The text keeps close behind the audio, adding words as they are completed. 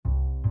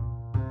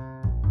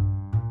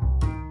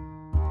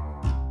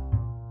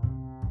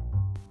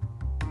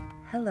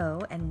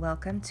Hello and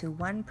welcome to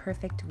One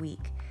Perfect Week,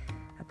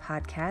 a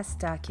podcast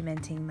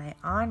documenting my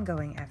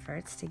ongoing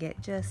efforts to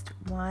get just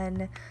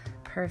one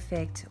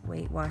perfect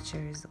Weight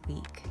Watchers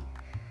week.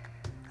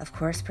 Of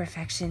course,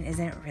 perfection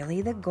isn't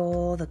really the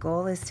goal. The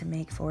goal is to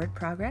make forward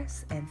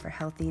progress and for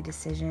healthy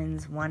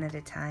decisions one at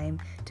a time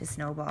to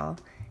snowball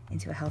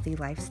into a healthy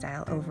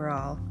lifestyle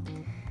overall.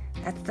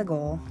 That's the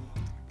goal.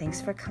 Thanks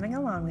for coming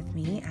along with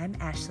me. I'm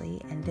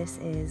Ashley, and this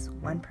is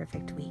One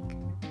Perfect Week.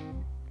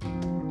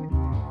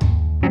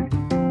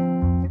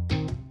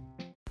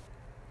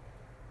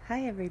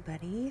 Hi,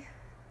 everybody.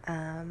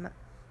 I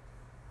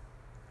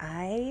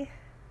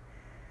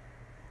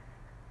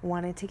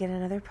wanted to get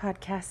another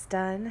podcast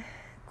done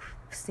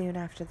soon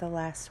after the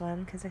last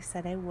one because I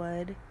said I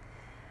would.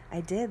 I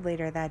did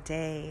later that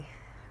day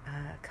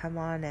come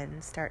on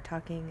and start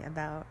talking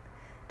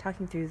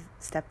through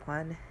step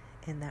one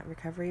in that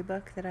recovery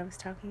book that I was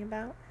talking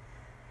about,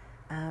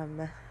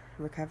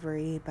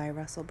 Recovery by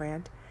Russell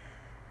Brand.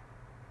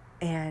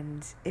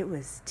 And it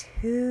was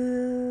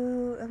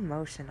too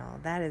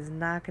emotional. That is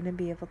not going to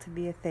be able to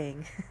be a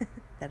thing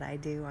that I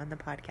do on the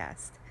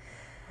podcast.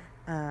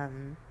 I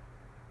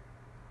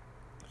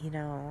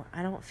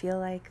don't feel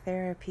like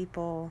there are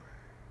people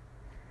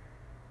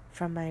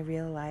from my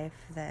real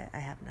life that I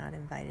have not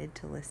invited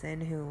to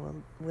listen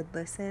who would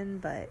listen,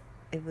 but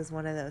it was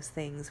one of those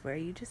things where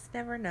you just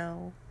never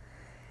know.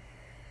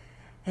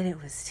 And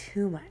it was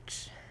too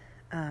much.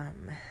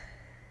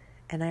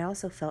 And I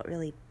also felt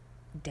really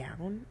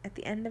down at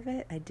the end of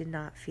it. I did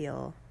not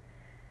feel,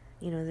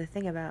 the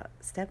thing about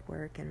step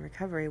work and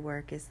recovery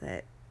work is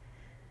that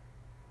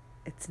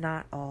it's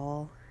not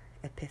all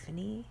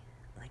epiphany.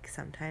 Like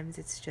sometimes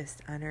it's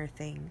just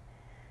unearthing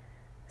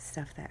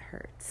stuff that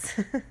hurts.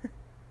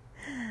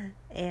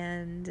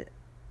 And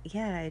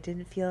yeah, I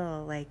didn't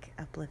feel like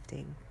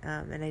uplifting,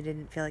 and I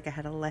didn't feel like I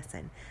had a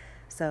lesson.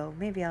 So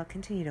maybe I'll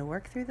continue to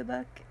work through the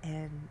book,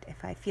 and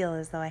if I feel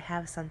as though I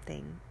have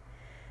something,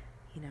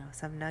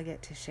 some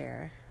nugget to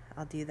share,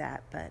 I'll do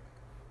that. But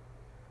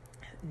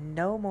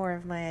no more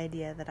of my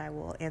idea that I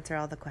will answer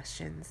all the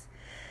questions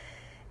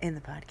in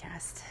the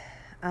podcast.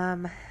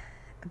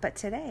 But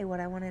today, what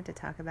I wanted to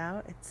talk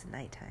about, it's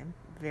nighttime,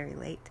 very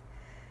late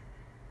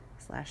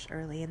 /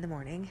 early in the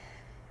morning,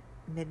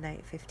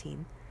 midnight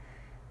 15.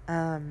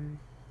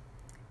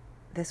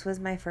 This was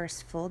my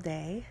first full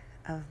day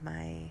of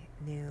my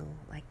new,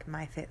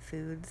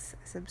 MyFitFoods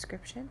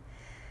subscription.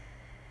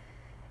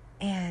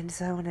 And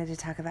so I wanted to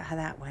talk about how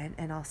that went,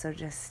 and also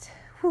just,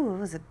 it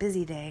was a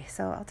busy day,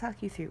 so I'll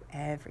talk you through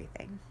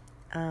everything.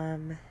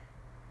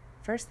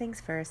 First things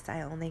first,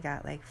 I only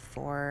got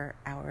 4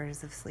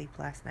 hours of sleep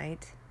last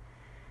night.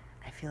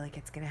 I feel like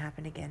it's going to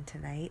happen again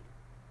tonight.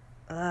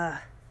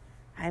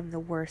 I'm the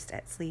worst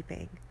at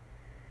sleeping.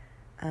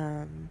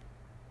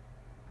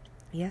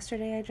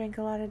 Yesterday I drank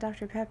a lot of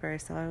Dr. Pepper,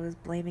 so I was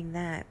blaming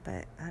that,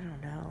 but I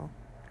don't know.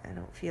 I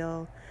don't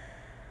feel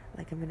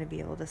like I'm going to be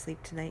able to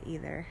sleep tonight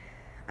either.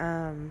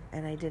 And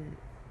I didn't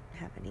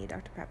have any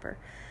Dr. Pepper.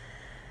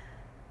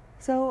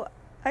 So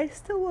I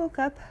still woke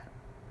up.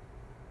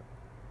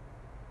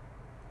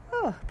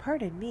 Oh,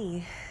 pardon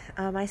me.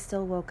 I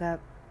still woke up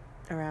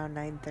around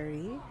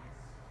 9:30.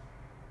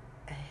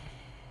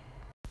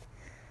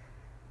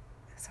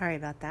 Sorry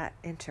about that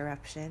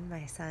interruption.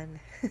 My son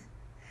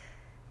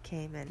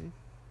came and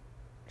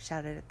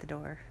shouted at the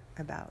door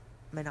about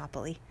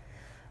Monopoly.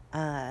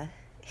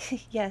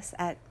 Yes,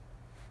 at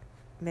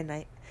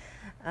midnight.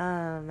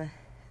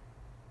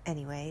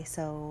 Anyway,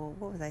 so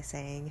what was I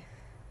saying?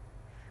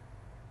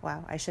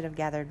 Wow, I should have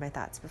gathered my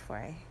thoughts before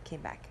I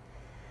came back.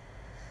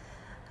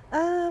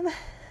 All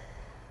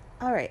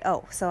right.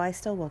 Oh, so I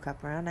still woke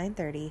up around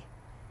 9:30,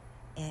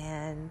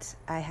 and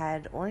I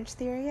had Orange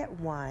Theory at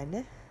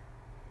 1,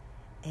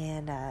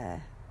 and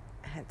I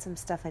had some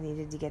stuff I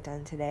needed to get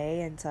done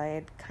today, and so I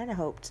had kind of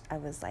hoped, I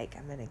was like,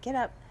 I'm going to get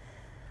up,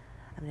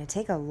 I'm going to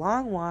take a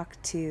long walk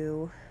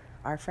to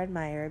our Fred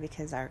Meyer,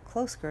 because our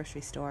close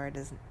grocery store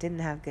didn't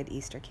have good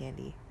Easter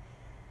candy.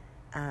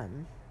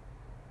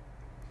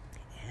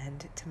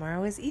 And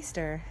tomorrow is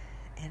Easter,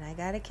 and I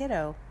got a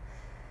kiddo.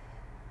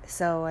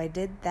 So I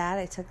did that.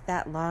 I took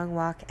that long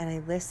walk, and I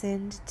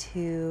listened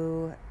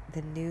to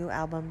the new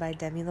album by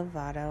Demi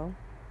Lovato,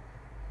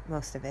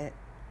 most of it.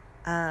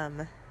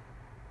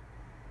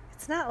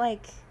 It's not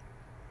like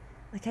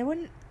I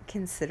wouldn't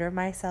consider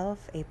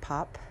myself a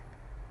pop,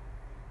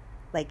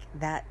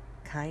 that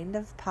kind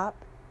of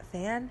pop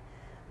fan,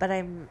 but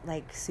I'm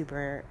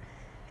super,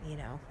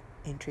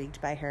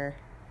 intrigued by her,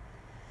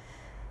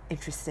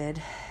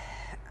 interested.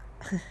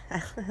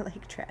 I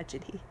like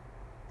tragedy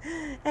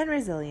and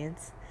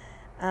resilience.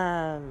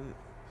 And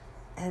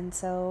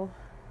so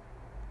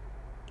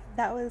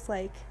that was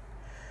a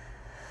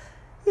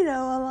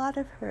lot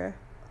of her.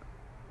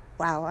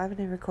 Wow, I'm going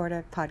to record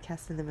a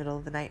podcast in the middle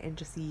of the night and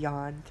just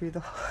yawn through the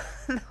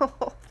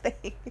whole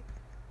thing.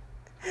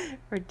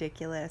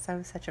 Ridiculous.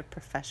 I'm such a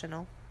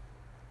professional.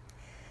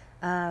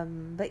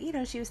 But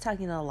she was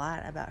talking a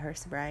lot about her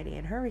sobriety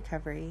and her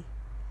recovery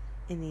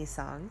in these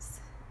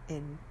songs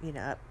in,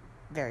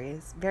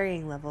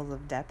 varying levels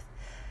of depth.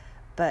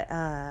 But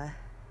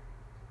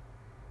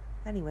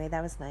anyway,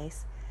 that was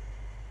nice.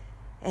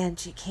 And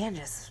she can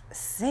just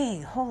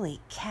sing.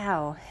 Holy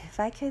cow. If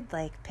I could,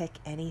 like, pick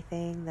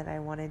anything that I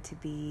wanted to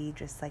be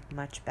just, like,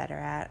 much better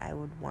at, I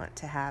would want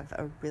to have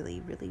a really,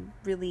 really,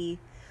 really,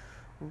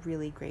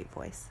 really great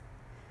voice.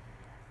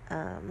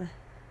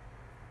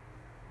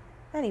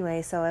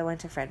 Anyway, so I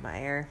went to Fred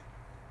Meyer,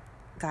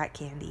 got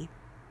candy,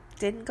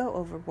 didn't go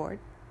overboard,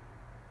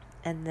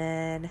 and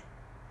then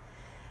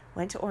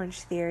went to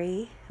Orange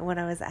Theory. When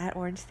I was at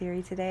Orange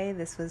Theory today,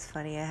 this was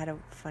funny. I had a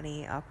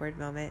funny, awkward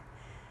moment.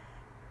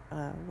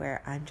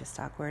 Where I'm just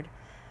awkward.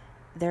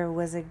 There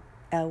was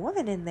a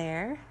woman in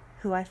there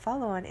who I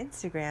follow on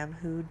Instagram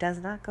who does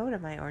not go to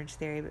my Orange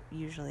Theory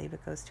usually,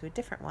 but goes to a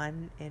different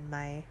one in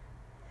my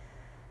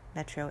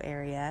metro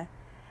area.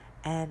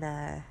 And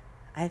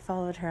I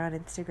followed her on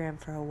Instagram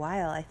for a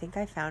while. I think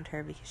I found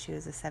her because she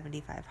was a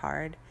 75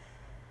 hard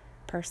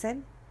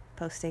person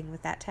posting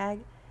with that tag.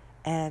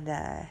 And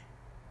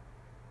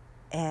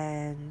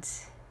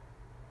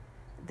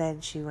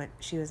then she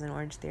was an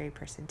Orange Theory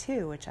person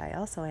too, which I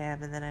also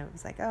am. And then I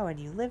was like, oh, and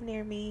you live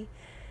near me.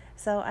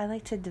 So I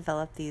like to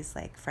develop these,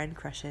 like, friend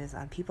crushes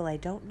on people I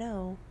don't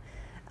know,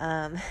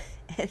 and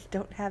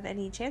don't have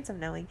any chance of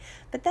knowing.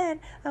 But then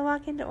I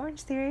walk into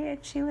Orange Theory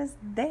and she was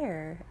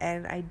there,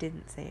 and I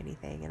didn't say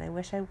anything, and I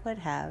wish I would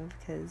have,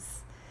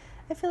 because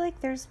I feel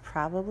like there's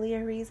probably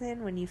a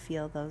reason when you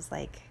feel those,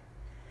 like,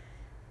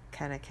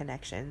 kind of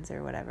connections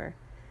or whatever.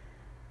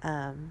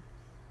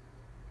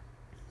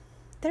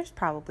 There's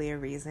probably a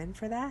reason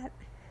for that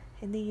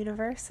in the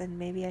universe, and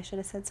maybe I should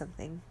have said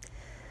something.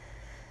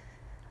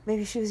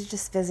 Maybe she was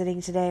just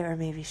visiting today, or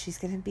maybe she's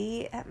going to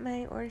be at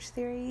my Orange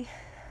Theory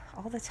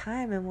all the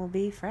time and we'll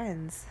be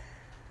friends.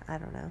 I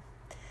don't know.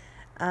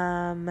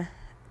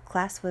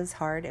 Class was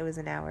hard. It was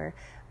an hour.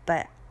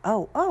 But,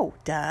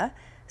 duh.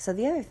 So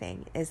the other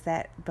thing is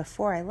that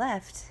before I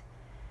left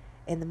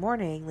in the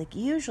morning, like,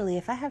 usually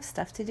if I have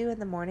stuff to do in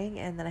the morning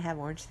and then I have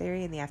Orange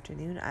Theory in the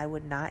afternoon, I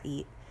would not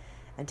eat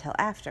until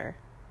after.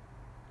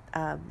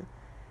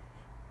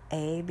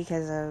 A,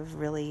 because of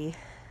really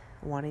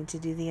wanting to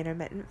do the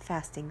intermittent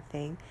fasting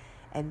thing,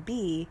 and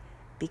B,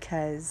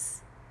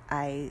 because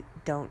I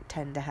don't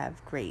tend to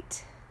have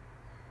great,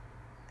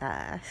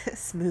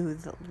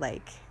 smooth,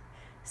 like,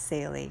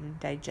 sailing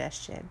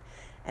digestion,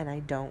 and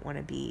I don't want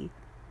to be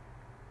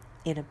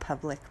in a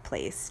public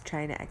place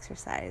trying to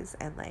exercise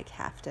and, like,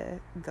 have to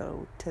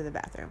go to the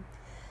bathroom.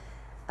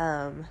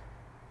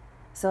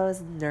 So I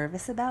was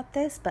nervous about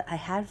this, but I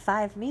had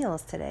 5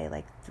 meals today,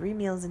 like 3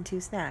 meals and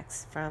 2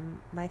 snacks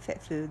from my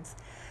Fit Foods.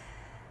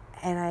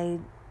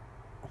 And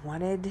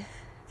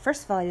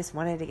first of all, I just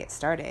wanted to get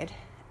started.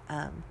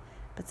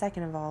 But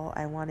second of all,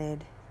 I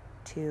wanted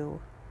to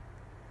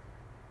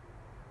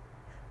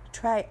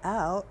try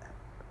out,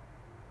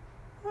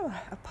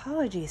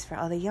 apologies for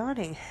all the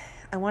yawning.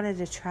 I wanted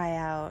to try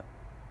out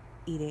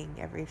eating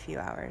every few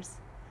hours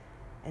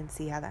and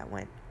see how that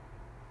went.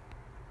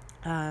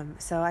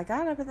 So I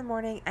got up in the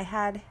morning.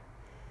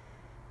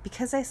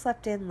 Because I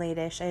slept in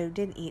late-ish, I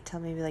didn't eat till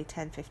maybe like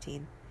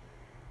 10:15.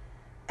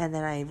 And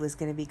then I was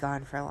going to be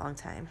gone for a long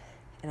time.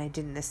 And I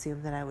didn't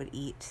assume that I would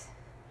eat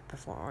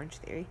before Orange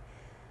Theory.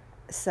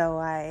 So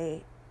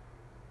I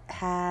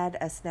had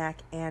a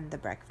snack and the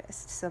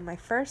breakfast. So my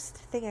first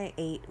thing I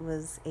ate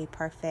was a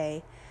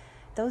parfait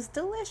that was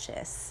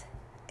delicious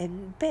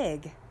and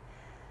big.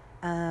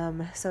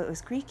 So it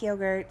was Greek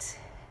yogurt,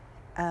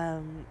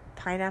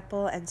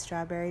 pineapple and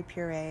strawberry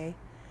puree,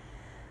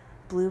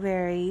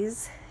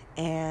 blueberries,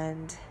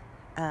 and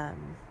a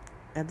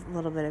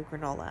little bit of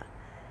granola.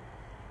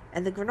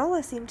 And the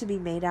granola seemed to be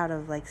made out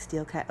of, like,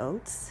 steel-cut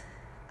oats.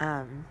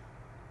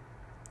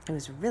 It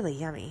was really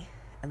yummy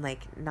and,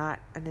 like, not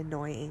an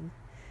annoying.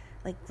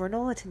 Like,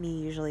 granola to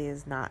me usually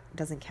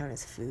doesn't count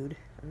as food.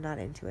 I'm not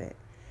into it.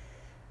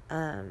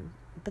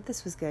 But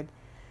this was good.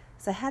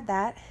 So I had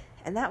that,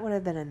 and that would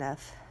have been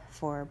enough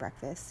for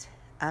breakfast.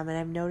 And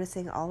I'm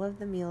noticing all of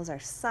the meals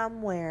are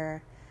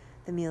somewhere,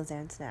 the meals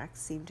and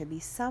snacks seem to be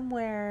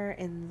somewhere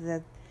in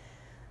the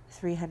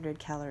 300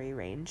 calorie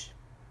range.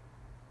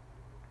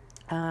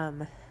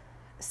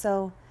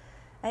 So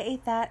I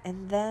ate that,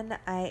 and then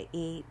I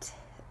ate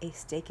a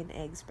steak and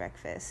eggs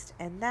breakfast,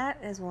 and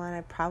that is one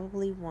I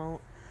probably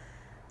won't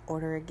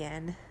order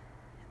again.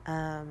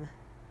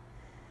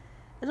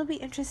 It'll be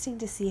interesting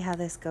to see how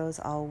this goes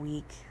all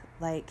week.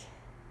 Like,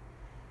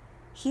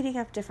 heating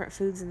up different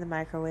foods in the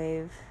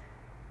microwave,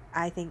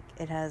 I think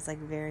it has, like,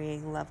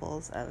 varying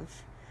levels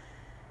of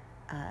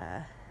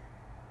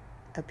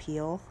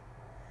appeal.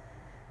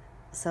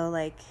 So,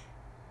 like,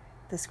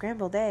 the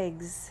scrambled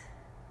eggs,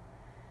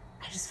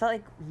 I just felt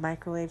like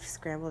microwave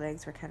scrambled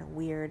eggs were kind of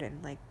weird,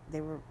 and, like,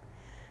 they were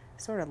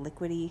sort of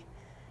liquidy.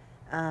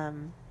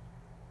 And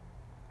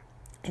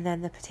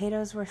then the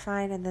potatoes were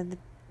fine, and then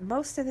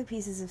most of the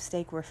pieces of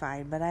steak were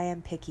fine, but I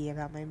am picky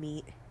about my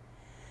meat.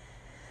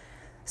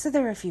 So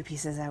there were a few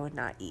pieces I would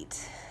not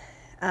eat.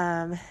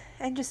 And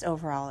just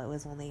overall, it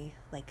was only,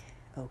 like,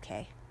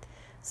 okay.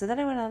 So then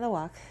I went on the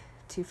walk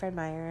to Fred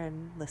Meyer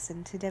and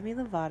listened to Demi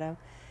Lovato.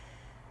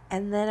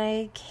 And then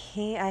I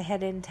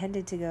had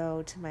intended to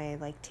go to my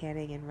like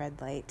tanning and red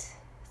light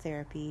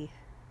therapy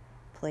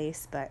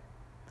place, but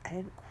I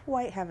didn't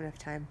quite have enough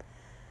time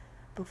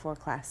before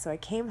class. So I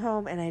came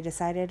home and I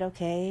decided,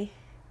 okay,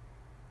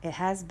 it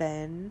has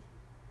been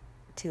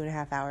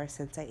 2.5 hours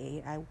since I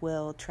ate. I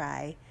will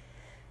try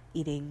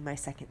eating my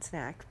second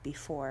snack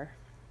before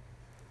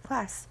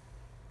class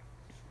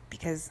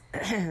because,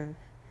 I'm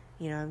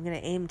going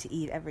to aim to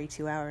eat every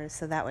 2 hours.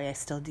 So that way I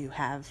still do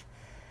have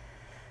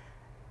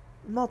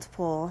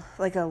multiple,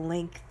 like a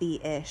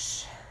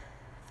lengthy-ish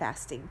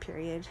fasting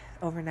period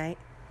overnight.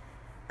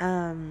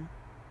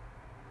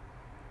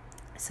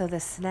 So the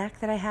snack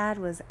that I had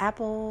was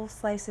apple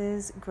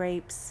slices,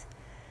 grapes,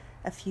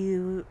 a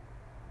few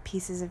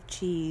pieces of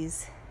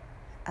cheese,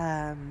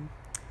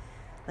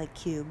 like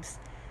cubes,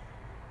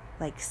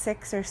 like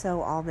 6 or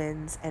so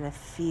almonds, and a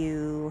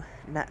few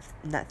nut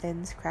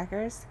thins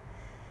crackers.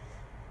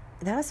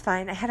 And that was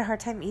fine. I had a hard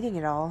time eating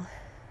it all.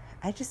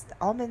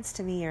 Almonds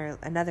to me are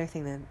another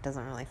thing that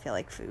doesn't really feel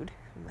like food.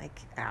 I'm like,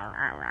 ow,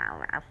 ow,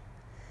 ow, ow.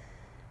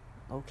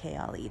 Okay,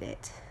 I'll eat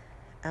it.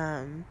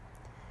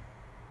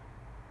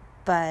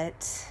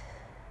 But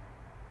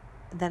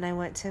then I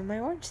went to my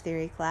Orange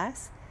Theory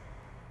class,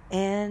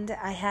 and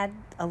I had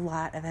a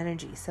lot of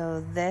energy.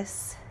 So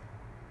this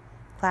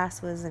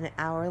class was an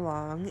hour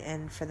long,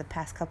 and for the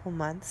past couple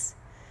months,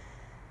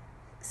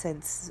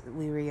 since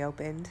we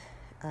reopened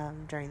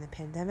during the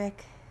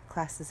pandemic,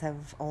 classes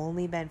have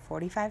only been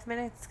 45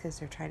 minutes because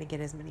they're trying to get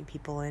as many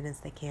people in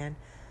as they can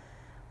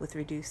with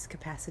reduced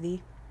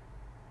capacity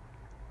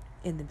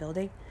in the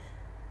building.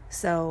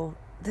 So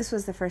this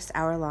was the first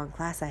hour-long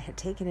class I had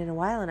taken in a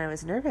while, and I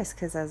was nervous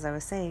because, as I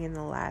was saying in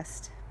the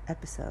last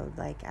episode,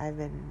 like, I've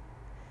been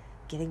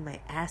getting my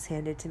ass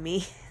handed to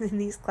me in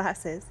these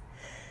classes.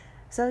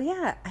 So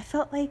yeah, I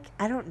felt like,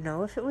 I don't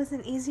know if it was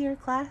an easier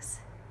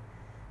class.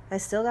 I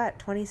still got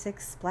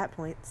 26 splat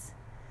points,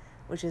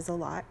 which is a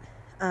lot.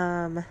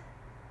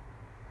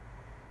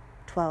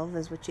 12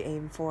 is what you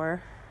aim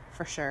for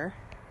sure.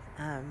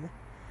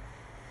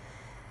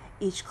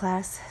 Each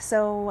class.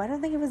 So I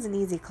don't think it was an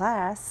easy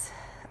class.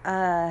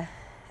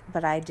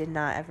 But I did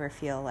not ever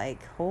feel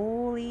like,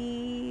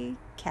 holy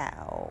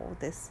cow,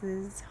 this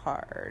is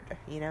hard,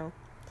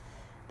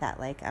 that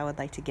like I would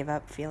like to give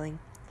up feeling.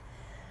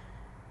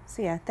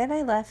 So yeah, then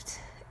I left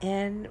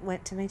and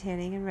went to my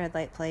tanning and red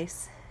light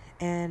place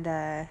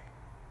and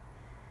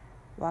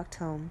walked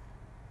home.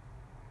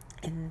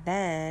 And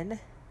then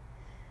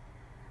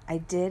I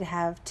did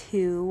have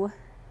 2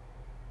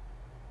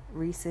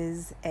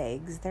 Reese's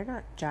eggs. They're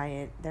not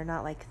giant. They're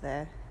not like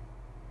the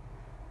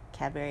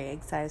Cadbury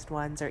egg-sized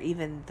ones, or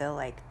even the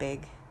like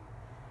big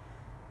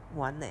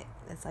one that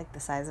is like the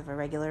size of a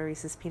regular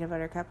Reese's peanut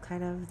butter cup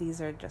kind of.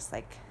 These are just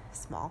like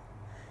small.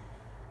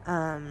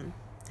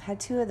 Had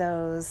 2 of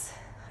those.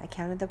 I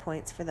counted the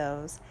points for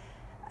those.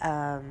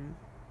 And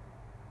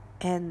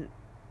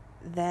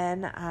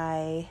then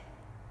I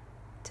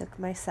took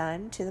my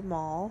son to the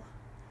mall.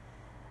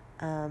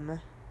 The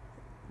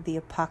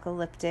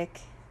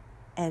apocalyptic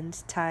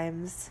end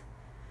times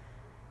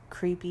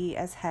creepy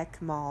as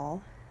heck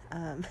mall.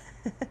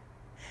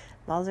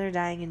 Malls are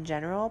dying in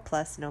general,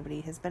 plus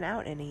nobody has been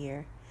out in a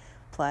year.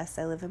 Plus,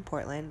 I live in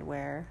Portland,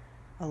 where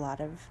a lot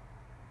of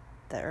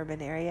the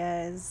urban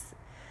area is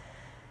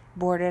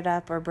boarded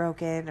up or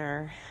broken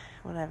or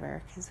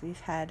whatever, because we've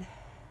had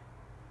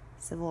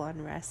civil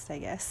unrest, I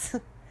guess.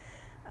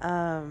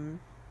 I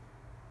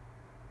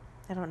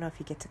don't know if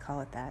you get to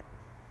call it that.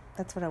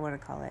 That's what I want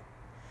to call it.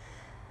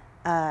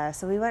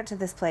 So we went to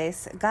this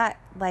place, got,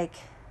 like,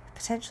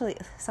 potentially,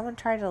 someone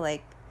tried to,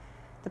 like,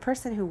 the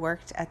person who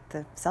worked at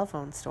the cell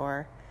phone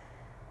store,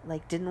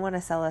 like, didn't want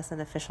to sell us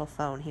an official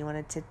phone. He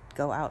wanted to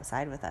go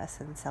outside with us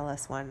and sell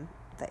us one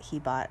that he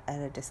bought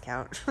at a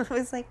discount. It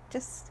was like,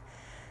 just,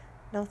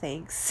 no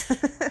thanks.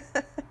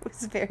 It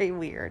was very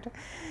weird.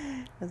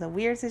 It was a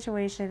weird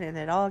situation, and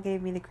it all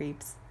gave me the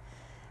creeps.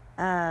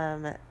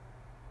 And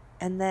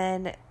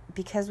then,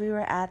 because we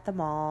were at the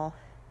mall,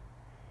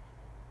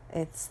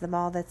 it's the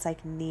mall that's,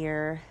 like,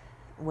 near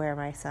where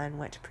my son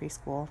went to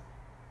preschool.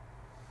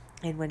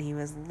 And when he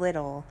was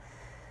little,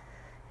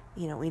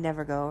 we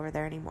never go over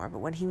there anymore. But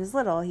when he was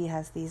little, he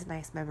has these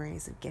nice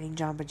memories of getting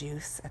Jamba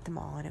Juice at the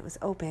mall. And it was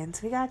open.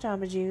 So we got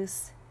Jamba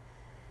Juice,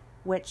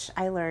 which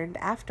I learned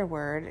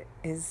afterward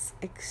is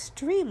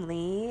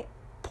extremely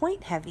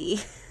point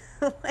heavy.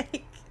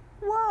 Like,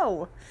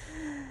 whoa.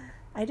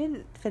 I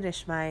didn't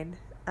finish mine,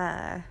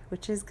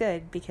 which is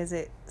good because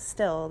it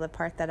still, the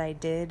part that I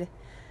did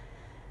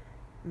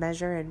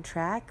measure and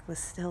track was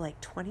still like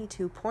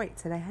 22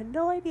 points. And I had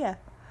no idea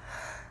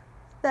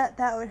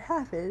that would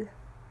happen.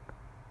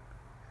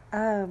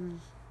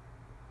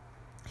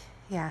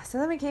 Yeah, so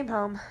then we came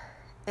home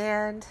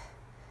and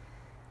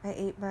I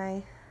ate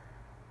my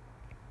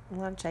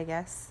lunch, I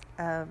guess.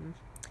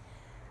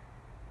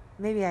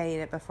 Maybe I ate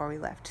it before we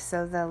left.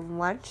 So the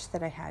lunch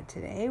that I had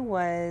today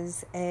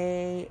was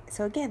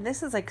so again,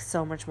 this is like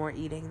so much more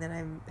eating than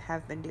I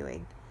have been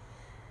doing.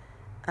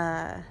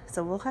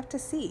 So we'll have to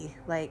see.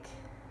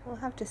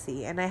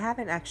 And I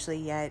haven't actually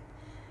yet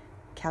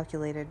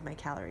calculated my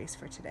calories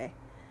for today.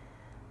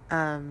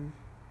 I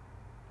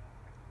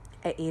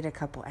ate a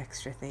couple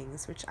extra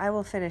things, which I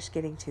will finish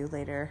getting to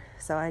later,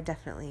 so I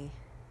definitely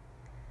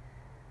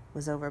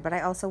was over. But I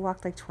also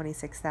walked like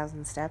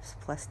 26,000 steps,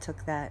 plus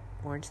took that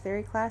Orange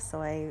Theory class,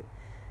 so I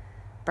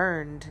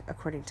burned,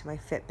 according to my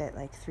Fitbit,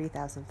 like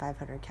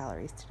 3,500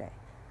 calories today.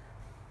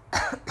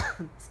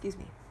 Excuse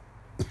me.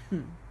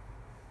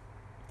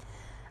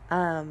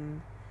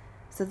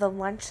 So the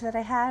lunch that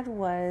I had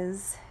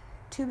was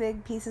 2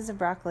 big pieces of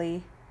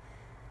broccoli,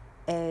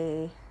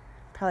 a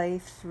probably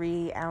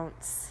 3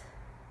 ounce,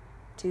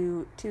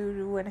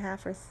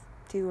 2.5 or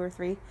 2 or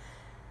 3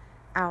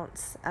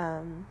 ounce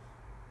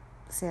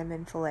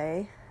salmon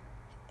fillet,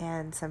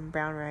 and some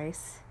brown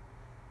rice.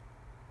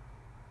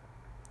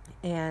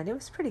 And it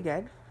was pretty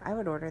good. I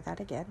would order that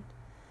again.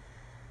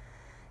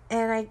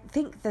 And I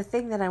think the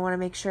thing that I want to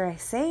make sure I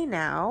say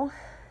now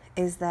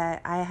is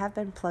that I have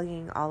been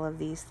plugging all of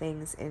these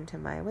things into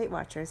my Weight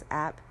Watchers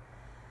app,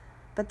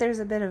 but there's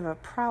a bit of a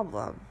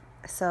problem.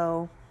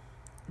 So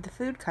the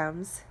food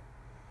comes,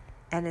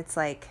 and it's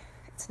like,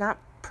 it's not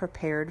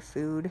prepared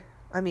food.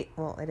 I mean,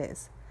 well, it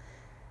is.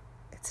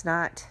 It's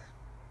not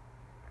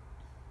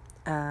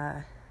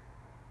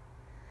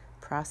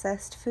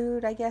processed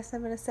food, I guess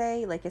I'm going to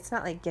say. Like, it's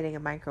not like getting a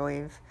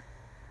microwave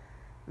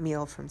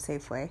meal from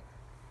Safeway.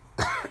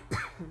 I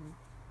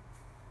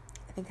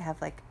think I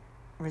have like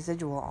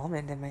residual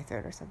almond in my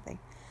throat or something.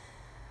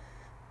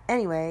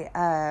 Anyway,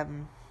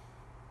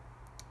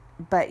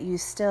 but you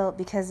still,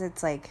 because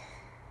it's like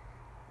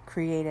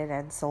created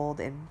and sold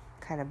in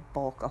kind of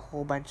bulk, a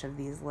whole bunch of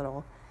these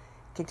little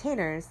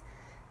containers,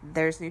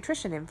 there's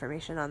nutrition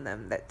information on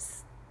them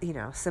that's, you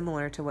know,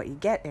 similar to what you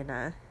get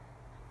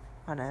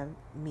on a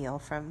meal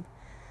from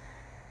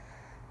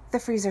the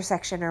freezer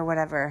section or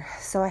whatever.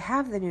 So I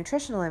have the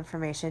nutritional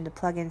information to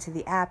plug into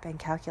the app and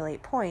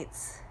calculate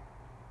points,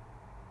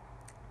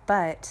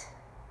 but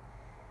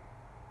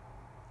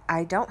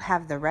I don't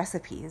have the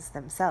recipes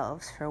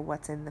themselves for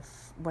what's in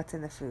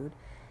the food.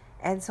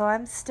 And so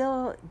I'm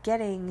still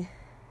getting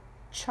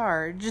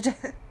charged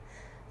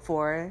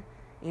for,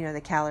 you know, the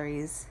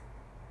calories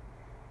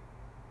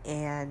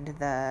and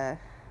the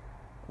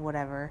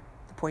whatever,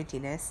 the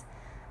pointiness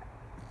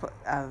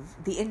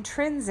of the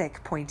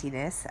intrinsic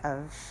pointiness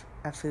of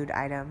a food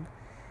item,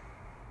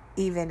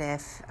 even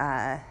if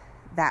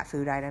that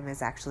food item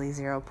is actually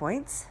 0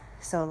 points.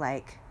 So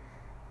like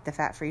the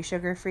fat-free,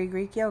 sugar-free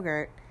Greek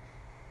yogurt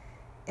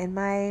in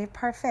my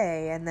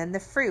parfait, and then the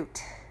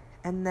fruit,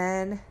 and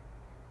then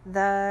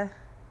the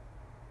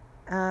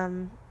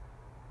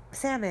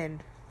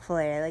salmon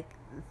fillet, like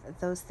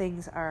those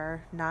things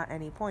are not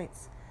any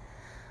points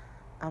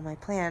on my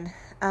plan,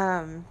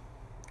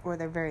 or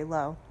they're very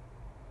low.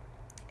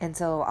 And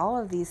so all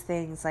of these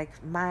things,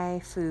 like my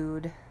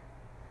food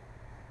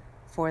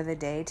for the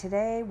day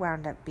today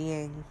wound up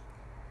being,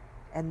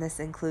 and this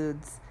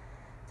includes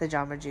the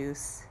Jamba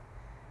Juice,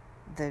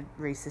 the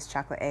Reese's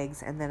chocolate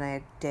eggs, and then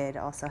I did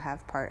also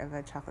have part of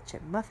a chocolate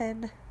chip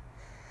muffin.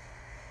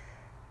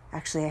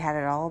 Actually, I had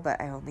it all, but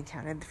I only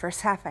counted the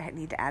first half. I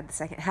need to add the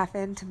second half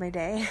into my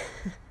day.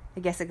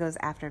 I guess it goes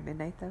after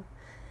midnight, though.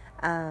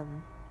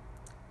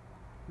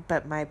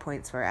 But my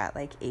points were at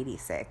like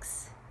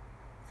 86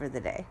 for the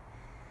day.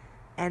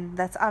 And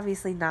that's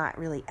obviously not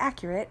really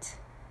accurate,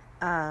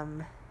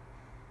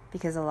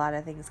 because a lot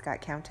of things got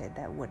counted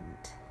that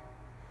wouldn't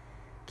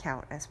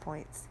count as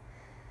points.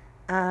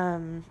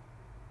 So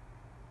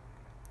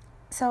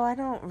I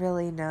don't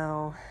really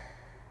know.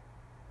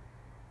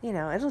 You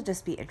know, it'll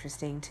just be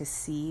interesting to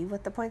see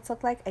what the points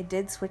look like. I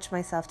did switch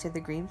myself to the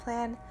green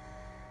plan,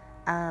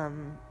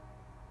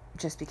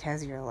 just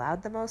because you're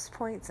allowed the most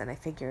points, and I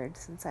figured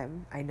since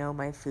I know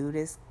my food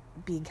is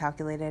being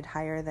calculated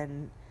higher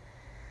than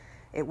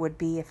it would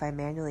be if I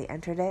manually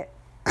entered it,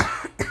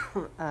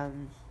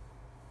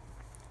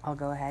 I'll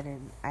go ahead,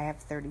 and I have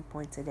 30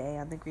 points a day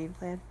on the green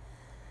plan.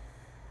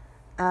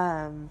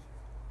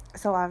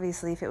 So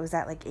obviously if it was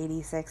at like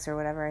 86 or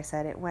whatever I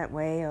said, it went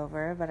way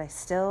over, but I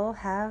still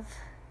have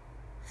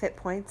fit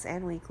points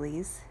and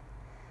weeklies.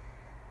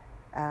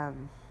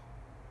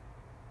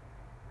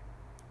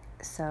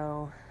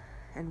 So,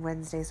 and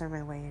Wednesdays are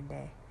my weigh-in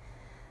day.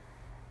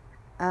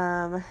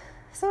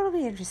 So it'll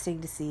be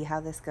interesting to see how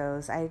this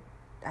goes. I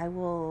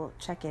will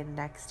check in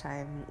next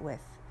time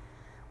with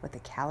what the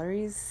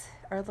calories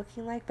are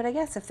looking like. But I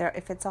guess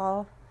if it's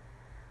all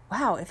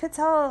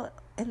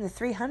in the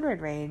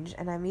 300 range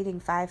and I'm eating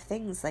 5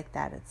 things like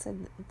that, it's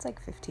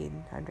like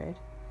 1,500.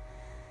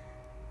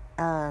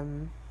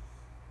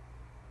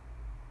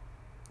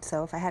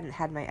 So if I hadn't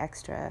had my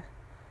extra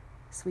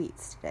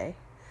sweets today,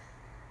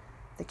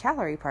 the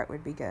calorie part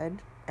would be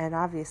good. And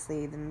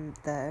obviously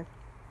the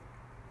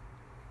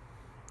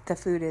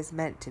food is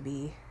meant to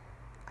be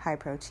high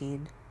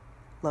protein,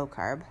 low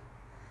carb,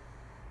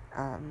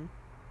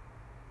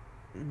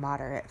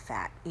 moderate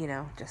fat, you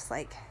know, just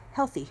like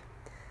healthy,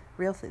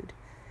 real food.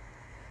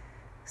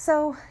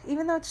 So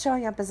even though it's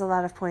showing up as a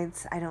lot of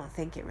points, I don't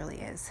think it really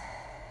is.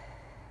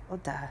 Well,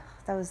 duh.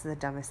 That was the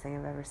dumbest thing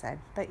I've ever said.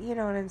 But you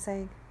know what I'm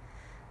saying?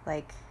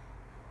 Like,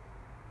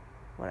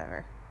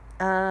 whatever.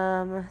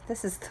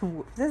 This is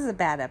a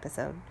bad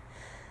episode.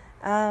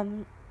 Yeah,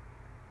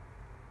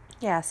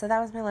 so that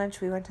was my lunch.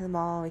 We went to the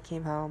mall. We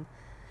came home.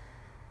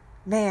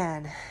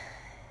 Man,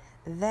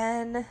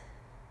 then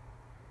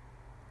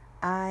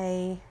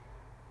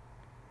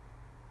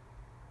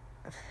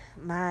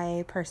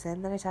my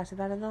person that I talked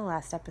about in the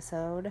last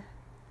episode,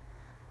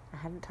 I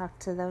hadn't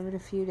talked to them in a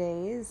few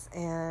days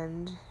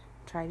and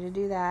tried to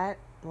do that.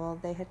 Well,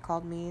 they had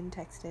called me and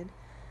texted.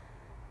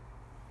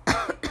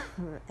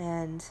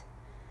 And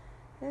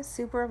it was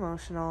super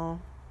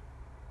emotional.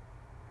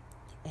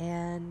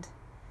 And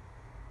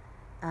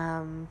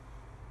I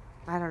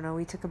don't know,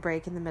 we took a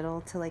break in the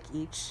middle to like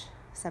each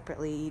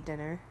separately eat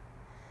dinner.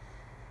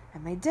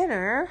 And my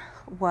dinner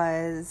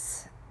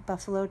was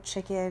buffalo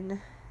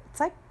chicken. It's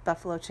like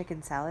buffalo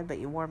chicken salad, but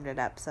you warmed it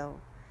up, so,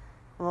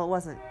 well, it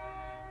wasn't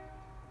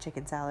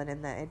chicken salad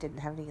in that it didn't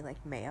have any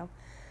like mayo.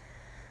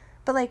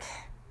 But like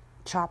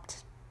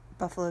chopped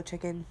buffalo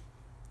chicken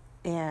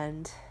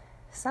and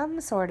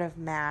some sort of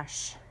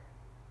mash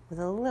with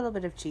a little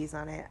bit of cheese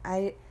on it.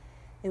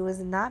 It was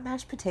not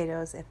mashed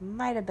potatoes. It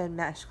might have been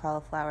mashed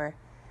cauliflower.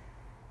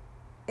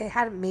 It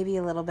had maybe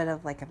a little bit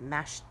of like a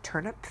mashed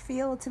turnip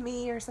feel to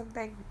me or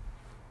something.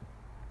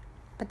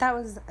 But that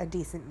was a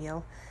decent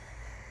meal.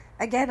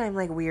 Again, I'm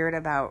like weird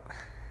about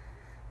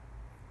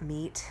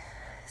meat.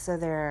 So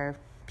there are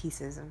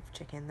pieces of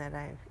chicken that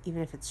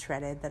even if it's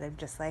shredded, that I'm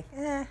just like,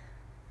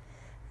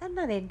 I'm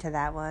not into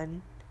that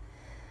one.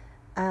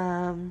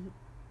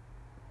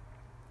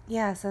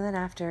 Yeah, so then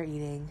after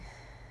eating,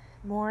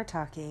 more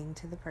talking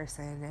to the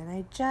person, and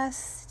I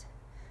just,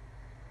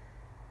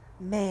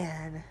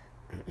 man,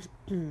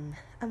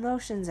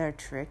 emotions are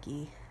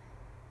tricky,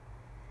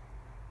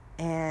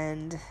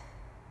 and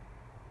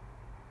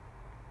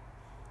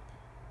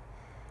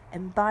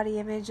body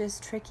image is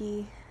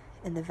tricky,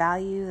 and the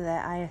value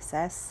that I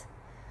assess,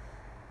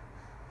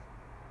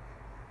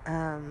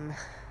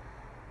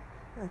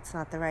 that's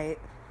not the right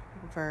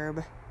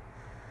verb,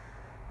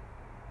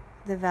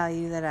 the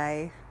value that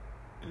I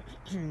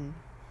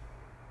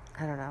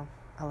don't know,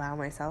 allow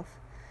myself.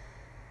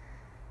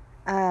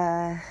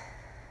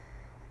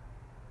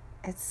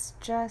 It's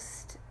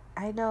just,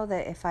 I know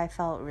that if I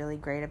felt really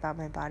great about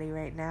my body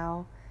right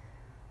now,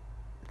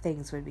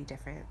 things would be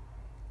different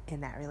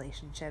in that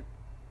relationship.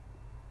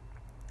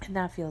 And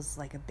that feels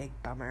like a big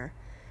bummer.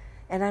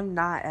 And I'm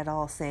not at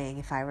all saying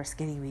if I were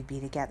skinny we'd be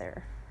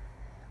together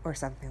or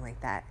something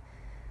like that.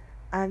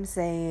 I'm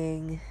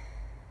saying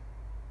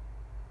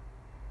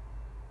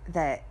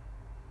that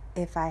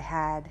if I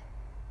had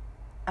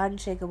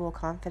unshakable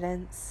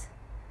confidence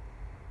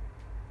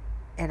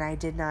and I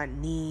did not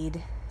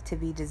need to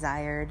be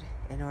desired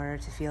in order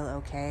to feel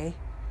okay,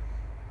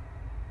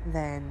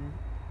 then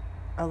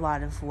a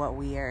lot of what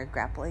we are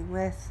grappling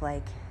with,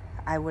 like,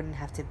 I wouldn't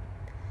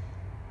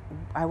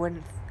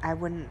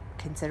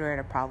consider it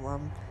a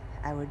problem.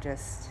 I would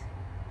just,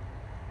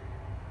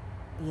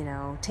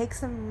 take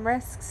some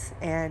risks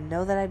and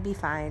know that I'd be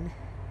fine,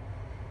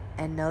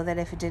 and know that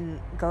if it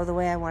didn't go the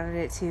way I wanted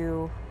it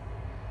to,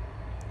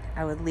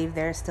 I would leave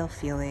there still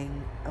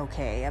feeling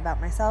okay about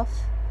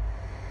myself.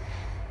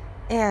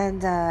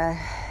 And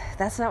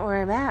that's not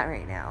where I'm at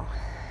right now.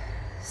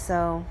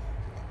 So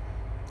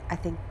I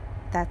think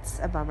that's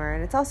a bummer.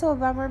 And it's also a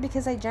bummer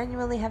because I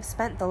genuinely have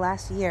spent the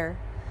last year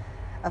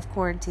of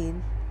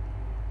quarantine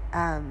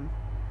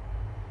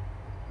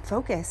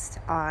focused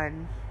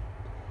on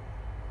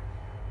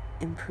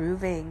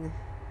improving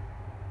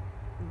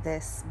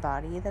this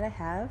body that I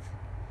have.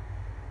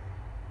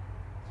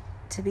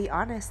 To be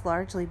honest,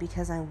 largely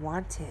because I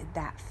wanted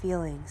that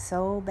feeling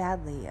so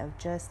badly of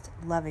just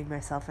loving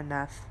myself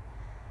enough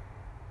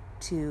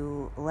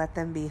to let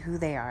them be who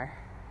they are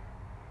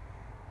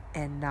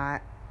and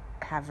not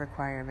have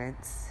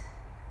requirements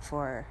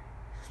for,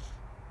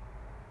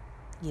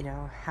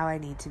 how I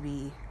need to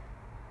be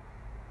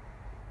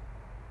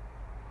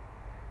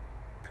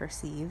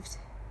perceived.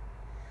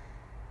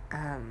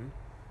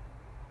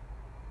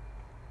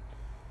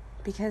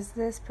 Because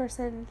this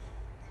person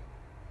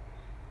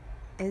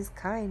is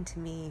kind to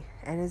me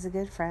and is a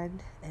good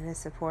friend and is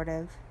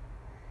supportive,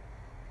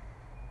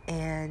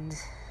 and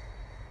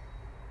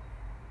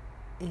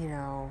I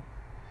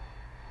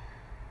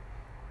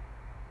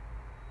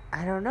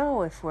don't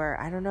know if we're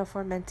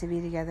meant to be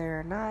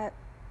together or not,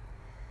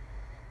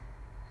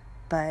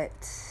 but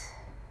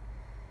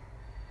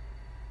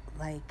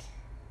like,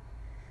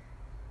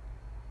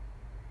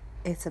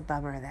 it's a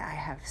bummer that I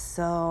have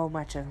so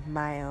much of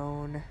my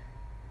own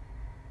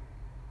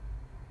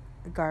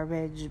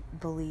garbage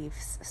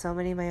beliefs, so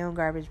many of my own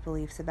garbage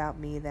beliefs about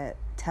me that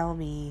tell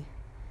me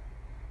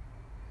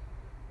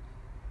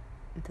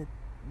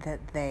that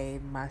they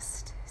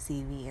must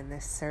see me in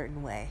this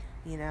certain way,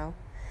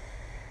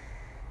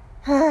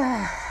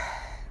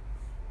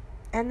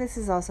 And this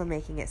is also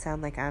making it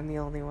sound like I'm the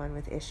only one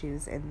with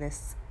issues in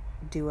this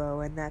duo,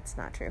 and that's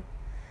not true.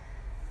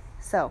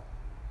 So,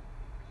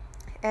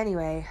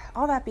 anyway,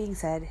 all that being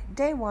said,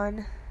 day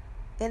 1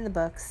 in the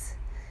books.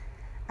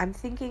 I'm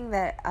thinking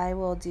that I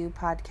will do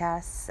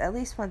podcasts at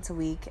least once a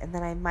week, and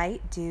then I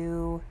might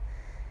do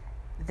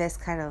this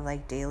kind of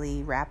like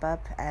daily wrap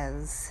up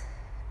as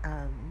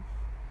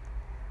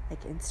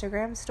like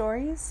Instagram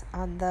stories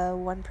on the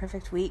One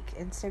Perfect Week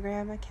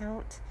Instagram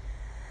account.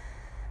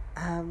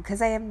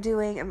 Because I'm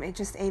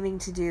just aiming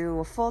to do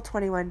a full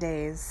 21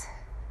 days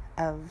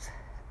of,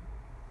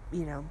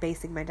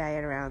 basing my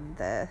diet around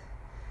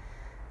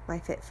my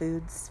Fit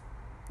Foods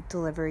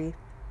delivery.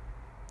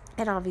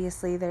 And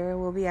obviously there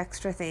will be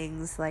extra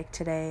things like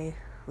today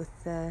with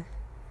the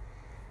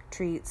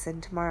treats,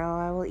 and tomorrow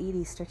I will eat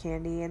Easter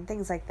candy and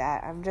things like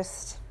that. I'm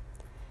just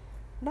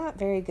not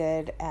very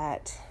good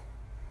at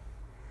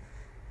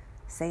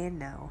saying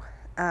no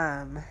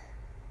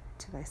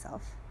to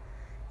myself.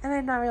 And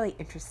I'm not really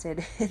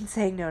interested in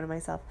saying no to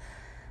myself.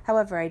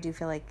 However, I do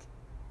feel like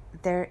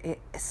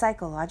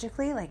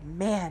psychologically, like,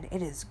 man,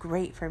 it is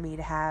great for me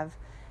to have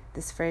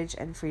this fridge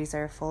and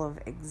freezer full of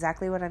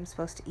exactly what I'm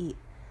supposed to eat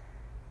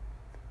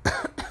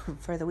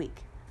for the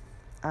week.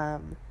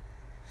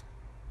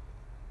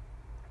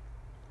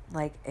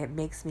 Like, it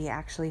makes me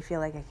actually feel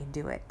like I can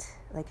do it.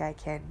 Like, I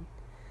can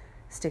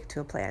stick to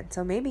a plan.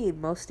 So maybe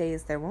most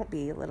days there won't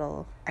be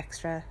little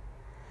extra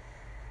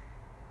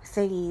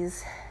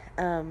thingies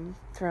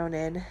thrown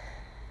in.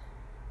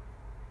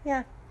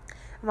 Yeah.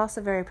 I'm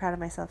also very proud of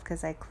myself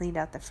because I cleaned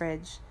out the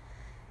fridge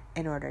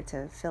in order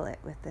to fill it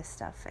with this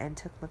stuff, and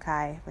took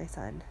Makai, my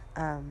son,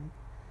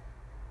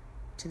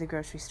 to the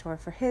grocery store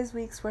for his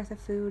week's worth of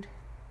food.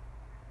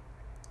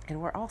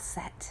 And we're all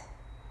set.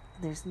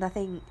 There's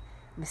nothing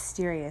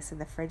mysterious in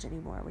the fridge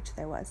anymore, which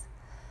there was.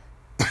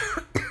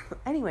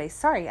 Anyway,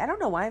 sorry. I don't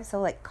know why I'm so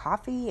like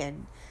coffee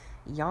and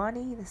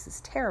yawny. This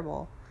is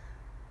terrible.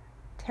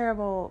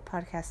 Terrible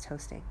podcast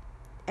hosting.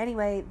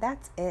 Anyway,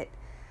 that's it.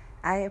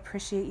 I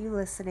appreciate you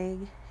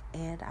listening,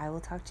 and I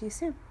will talk to you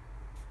soon.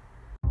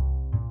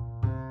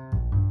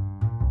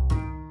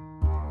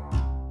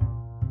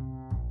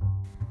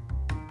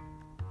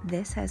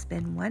 This has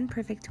been One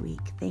Perfect Week.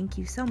 Thank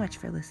you so much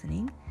for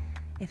listening.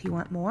 If you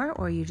want more,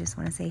 or you just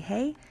want to say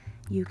hey,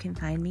 you can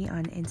find me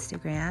on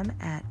Instagram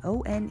at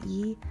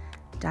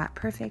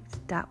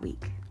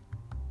one.perfect.week.